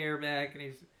clipping my hair back, and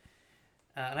he's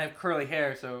and I have curly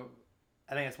hair, so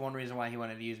I think that's one reason why he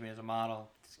wanted to use me as a model,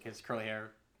 because curly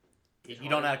hair you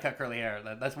don't know how to cut curly hair.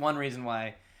 That's one reason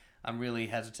why I'm really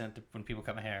hesitant when people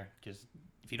cut my hair, because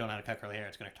if you don't know how to cut curly hair,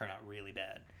 it's going to turn out really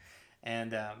bad.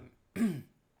 And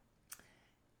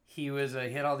he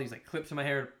had all these like clips in my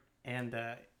hair, and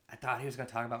I thought he was going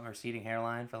to talk about my receding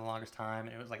hairline for the longest time,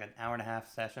 and it was like an hour and a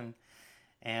half session,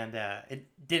 and it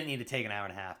didn't need to take an hour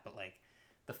and a half, but like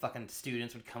the fucking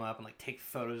students would come up and like take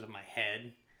photos of my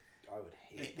head. I would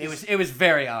hate It was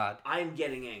very odd. I'm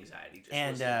getting anxiety just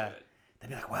And listening to it. they'd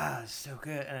be like, "Wow, this is so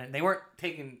good," and they weren't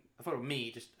taking a photo of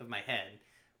me, just of my head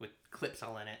with clips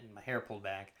all in it and my hair pulled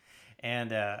back,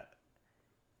 and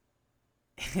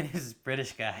and this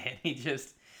British guy, and he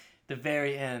just, the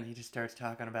very end, he just starts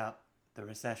talking about the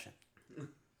recession.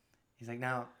 He's like,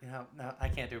 now, I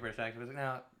can't do a British accent. He's like,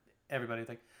 now, everybody's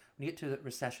like, when you get to the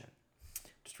recession,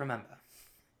 just remember.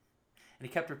 And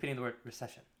he kept repeating the word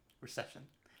recession.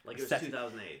 Like it was recession.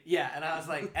 2008. Yeah, and I was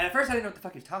like, and at first I didn't know what the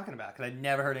fuck he was talking about, because I'd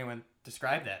never heard anyone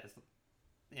describe that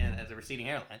as a receding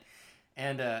hairline.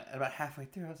 And about halfway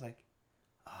through, I was like,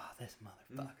 oh, this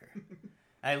motherfucker.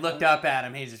 I looked up at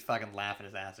him. He's just fucking laughing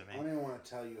his ass at I don't me. even want to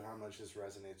tell you how much this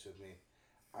resonates with me.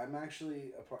 I'm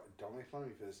actually a part. Don't make fun of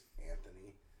me for this,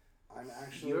 Anthony. I'm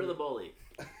actually. You're the bully.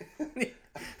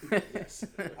 Yes,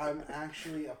 I'm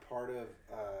actually a part of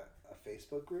a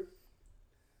Facebook group.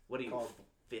 What are you, Called-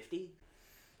 50?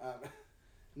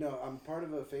 No, I'm part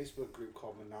of a Facebook group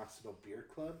called Minoxidil Beer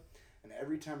Club, and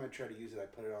every time I try to use it, I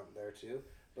put it on there too.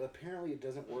 But apparently, it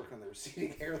doesn't work on the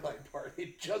receding hairline part.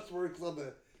 It just works on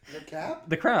the cap.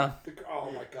 The crown.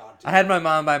 Oh my god! Dude. I had my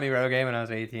mom buy me Rogaine when I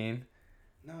was 18.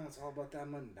 No, it's all about that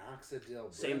minoxidil. Bro.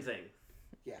 Same thing.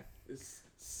 Yeah, it's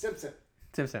Simpson.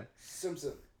 Simpson.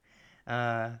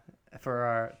 For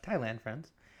our Thailand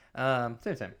friends.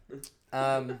 Simpson.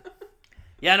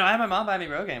 Yeah, no, I had my mom buy me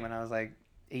Rogaine when I was like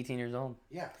 18 years old.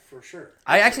 Yeah, for sure.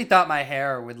 I actually thought my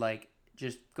hair would like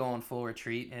just go on full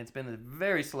retreat, and it's been a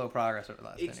very slow progress over the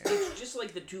last 10 years. It's just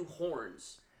like the two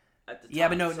horns at the top. Yeah,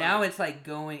 but no, so- now it's like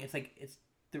going, it's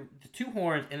the two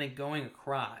horns and then going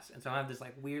across. And so I have this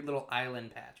like weird little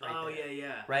island patch right Oh, there.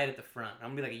 yeah. Right at the front.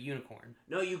 I'm going to be like a unicorn.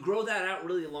 No, you grow that out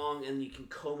really long and you can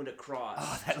comb it across.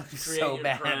 Oh, that looks to create so your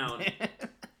bad. crown.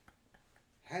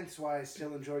 Hence why I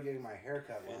still enjoy getting my hair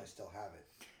cut while I still have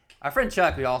it. Our friend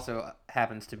Chuck, who also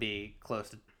happens to be close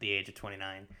to the age of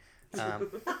 29,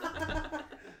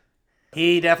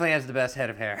 he definitely has the best head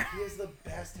of hair. He has the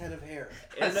best head of hair.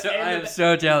 And the- I and am the-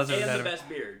 so jealous of his And head the of hair. best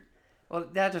beard. Well,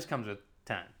 that just comes with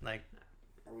time. Like,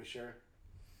 Are we sure?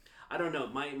 I don't know.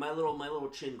 My little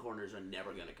chin corners are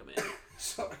never gonna come in.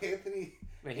 So Anthony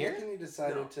Right here?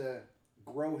 decided No. to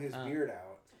grow his Oh. beard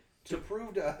out to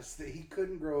prove to us that he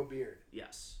couldn't grow a beard.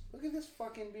 Yes. Look at this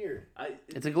fucking beard.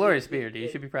 it's a glorious beard. You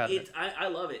should be proud of it. I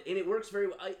love it, and it works very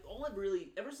well.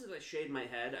 Ever since I shaved my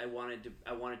head, I wanted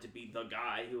to be the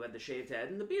guy who had the shaved head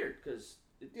and the beard because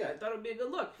I thought it would be a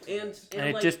good look. And And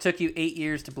it like, just took you 8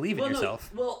 years to believe in well,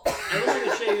 yourself. No, well, I've only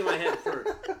been shaving my head for,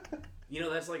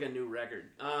 that's like a new record.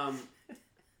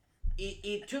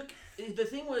 It took. The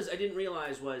thing was, I didn't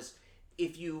realize was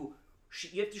if you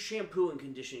have to shampoo and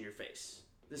condition your face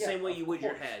the Yeah, same way of you would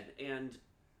your course. head, and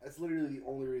That's literally the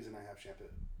only reason I have shampoo.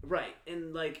 right,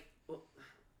 and like, well,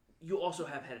 you also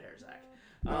have head hair, Zach.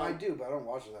 No, I do, but I don't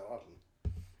wash it that often.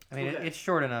 I mean, okay. it's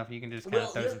short enough. You can just kind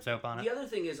of throw some soap on it. The other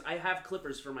thing is, I have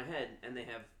clippers for my head, and they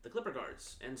have the clipper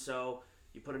guards, and so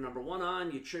you put a number 1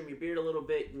 on, you trim your beard a little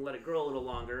bit, and let it grow a little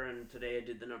longer. And today I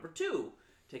did the number 2,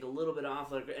 take a little bit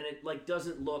off, and it like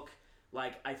doesn't look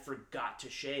like I forgot to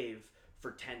shave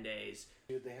for 10 days.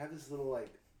 Dude, they have this little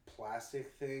like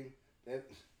plastic thing.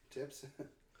 Tips.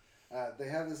 They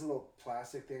have this little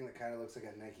plastic thing that kind of looks like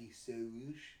a Nike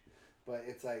swoosh, but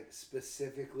it's like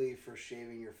specifically for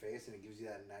shaving your face, and it gives you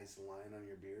that nice line on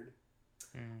your beard.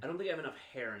 I don't think I have enough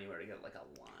hair anywhere to get like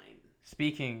a line.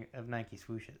 Speaking of Nike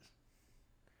swooshes,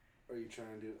 Are you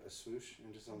trying to do a swoosh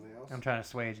into something else? I'm trying to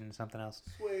swage into something else.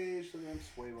 Swoosh, and then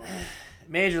sway one.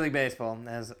 Major League Baseball,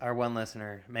 as our one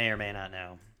listener may or may not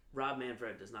know, Rob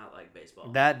Manfred does not like baseball.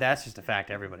 that's just a fact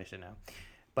everybody should know.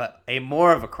 But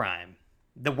more of a crime,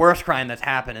 the worst crime that's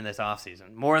happened in this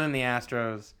offseason, more than the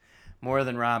Astros, more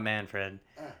than Rob Manfred,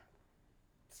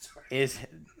 Sorry. is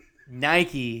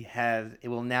Nike it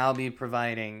will now be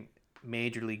providing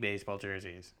Major League Baseball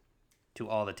jerseys to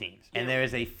all the teams. And Yeah. there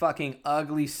is a fucking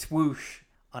ugly swoosh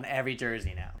on every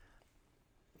jersey now.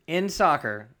 In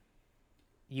soccer,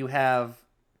 you have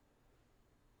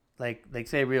like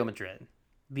say Real Madrid.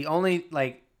 The only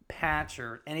like patch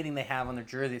or anything they have on their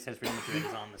jersey that says Real Madrid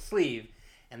is on the sleeve,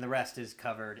 and the rest is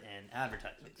covered in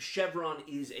advertisements. Chevron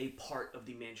is a part of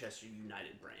the Manchester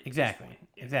United brand. at this Exactly. point.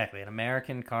 Yeah. Exactly. An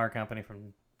American car company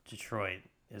from Detroit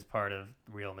is part of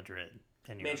Real Madrid.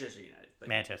 in Europe. Manchester United. But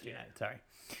Manchester yeah. United, sorry.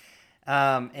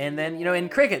 And then, in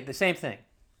cricket, the same thing,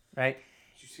 right?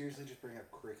 Did you seriously just bring up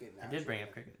cricket now? I did bring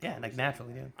up cricket. Yeah, like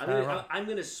naturally, dude. I'm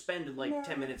gonna spend like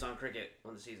 10 minutes on cricket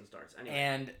when the season starts. Anyway,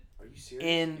 And Are you serious?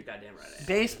 in you're goddamn right. I am.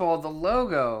 baseball, the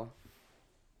logo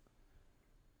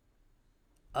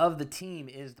of the team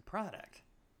is the product.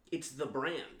 It's the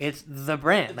brand. It's the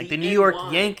brand. Like The the New York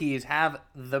NY. Yankees have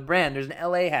the brand. There's an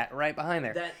LA hat right behind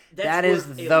there. That's That is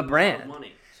worth a the lot of brand.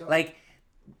 money. So, Like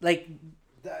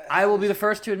that- I will be the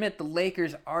first to admit the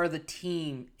Lakers are the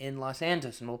team in Los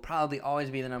Angeles and will probably always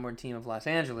be the number one team of Los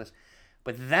Angeles.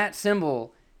 But that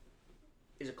symbol,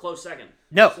 Is a close second.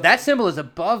 that symbol is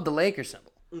above the Lakers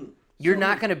symbol. You're So,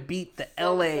 not going to beat the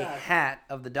LA fact. hat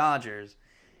of the Dodgers.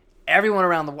 Everyone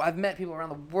around I've met people around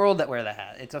the world that wear the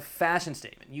hat. It's a fashion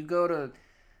statement. You go to,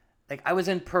 like, I was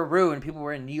in Peru and people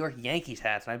were in New York Yankees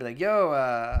hats, and I'd be like, "Yo,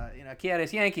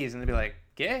 ¿Quieres Yankees?" And they'd be like,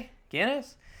 "¿Qué?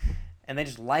 ¿Quiénes?" And they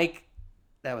just like.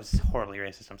 That was horribly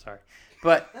racist. I'm sorry,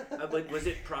 but Like, was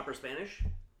it proper Spanish?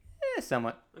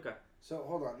 somewhat. Okay. So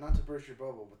hold on, not to burst your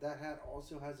bubble, but that hat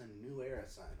also has a New Era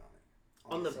sign on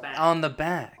it. On the side. back. On the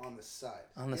back, On the side.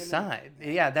 on the And side.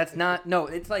 Yeah, that's not. No,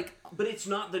 it's like But it's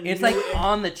not the it's new like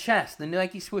on the chest. The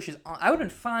Nike swoosh is on. I would have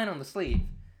been fine on the sleeve.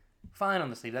 Fine on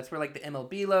the sleeve. That's where like the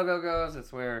MLB logo goes.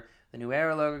 That's where the New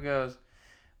Era logo goes.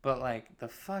 But like the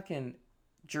fucking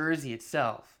jersey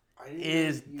itself I didn't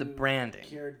is know the you branding.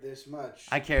 Cared this much.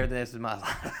 I care this as my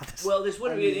life. Well, this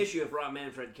wouldn't I be an mean- issue if Rob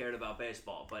Manfred cared about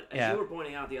baseball, but as Yeah. you were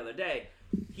pointing out the other day,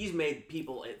 he's made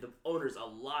people, the owners, a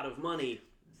lot of money.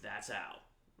 That's how.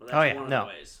 Well, that's Oh, yeah, one of no. the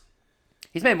ways.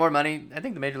 He's made more money. I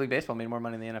think the Major League Baseball made more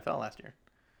money than the NFL last year.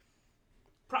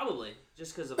 Probably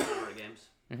just because of the number of games.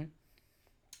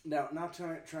 Now, not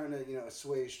trying to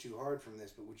assuage too hard from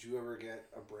this, but would you ever get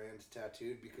a brand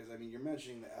tattooed? Because I mean, you're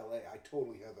mentioning the LA. I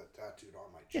totally have that tattooed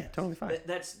on my chest. Yeah, totally fine.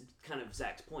 That's kind of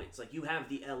Zach's point. It's like you have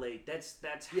the LA. That's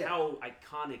Yeah. how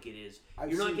iconic it is. I've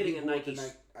You're not seen getting a people with Nike.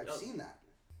 the I've oh, seen that.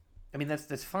 I mean,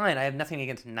 that's fine. I have nothing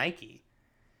against Nike,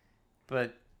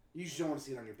 but You just don't want to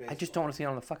see it on your baseball. I just don't want to see it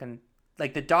on the fucking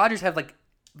like the Dodgers have like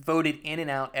voted in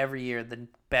and out every year the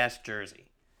best jersey.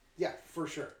 Yeah, for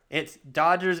sure. It's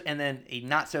Dodgers and then a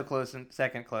not so close and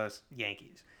second close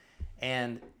Yankees,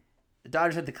 and the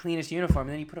Dodgers had the cleanest uniform,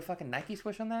 and then you put a fucking Nike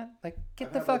swoosh on that. Like, get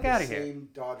I've the had, fuck like, out the of here. Same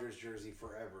Dodgers jersey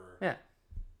forever. Yeah,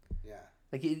 Yeah.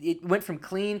 like it went from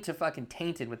clean to fucking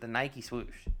tainted with the Nike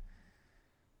swoosh.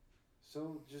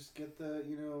 So just get the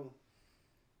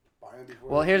buy them before.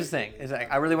 Well, they here's the take thing: it. is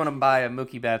like I really want to buy a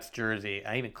Mookie Betts jersey.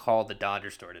 I even called the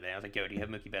Dodger store today. I was like, "Yo, do you have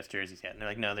Mookie Betts jerseys yet?" And they're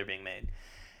like, "No, they're being made."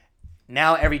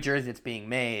 Now every jersey that's being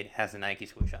made has a Nike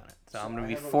swoosh on it. So I'm going to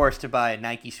be forced to buy a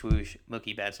Nike swoosh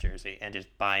Mookie Betts jersey and just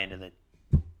buy into the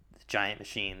giant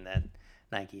machine that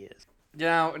Nike is.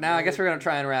 Now I guess we're going to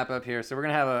try and wrap up here. So we're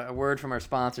going to have a word from our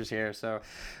sponsors here. So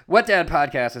What Dad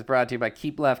Podcast is brought to you by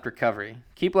Keep Left Recovery.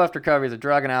 Keep Left Recovery is a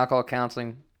drug and alcohol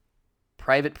counseling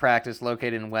private practice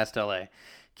located in West LA.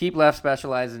 Keep Left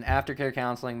specializes in aftercare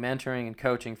counseling, mentoring, and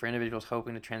coaching for individuals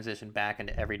hoping to transition back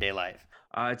into everyday life.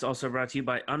 It's also brought to you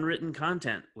by Unwritten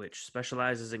Content, which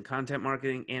specializes in content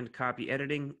marketing and copy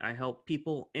editing. I help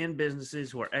people and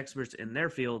businesses who are experts in their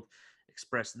field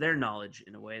express their knowledge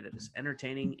in a way that is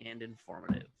entertaining and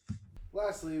informative.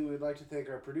 Lastly, we would like to thank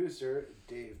our producer,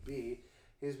 Dave B.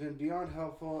 He has been beyond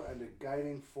helpful and a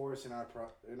guiding force in our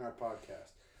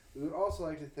podcast. We would also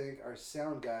like to thank our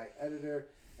sound guy, editor,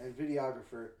 and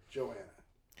videographer, Joanna.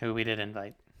 Who we did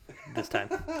invite this time.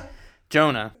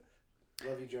 Jonah.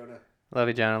 Love you, Jonah. Love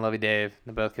you, Jonah. Love you, Dave.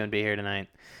 They both couldn't be here tonight.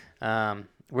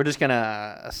 We're just going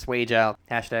to assuage out.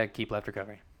 #Keep Left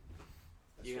Recovery.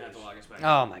 You're going to have to log us back.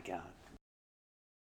 Oh, my God.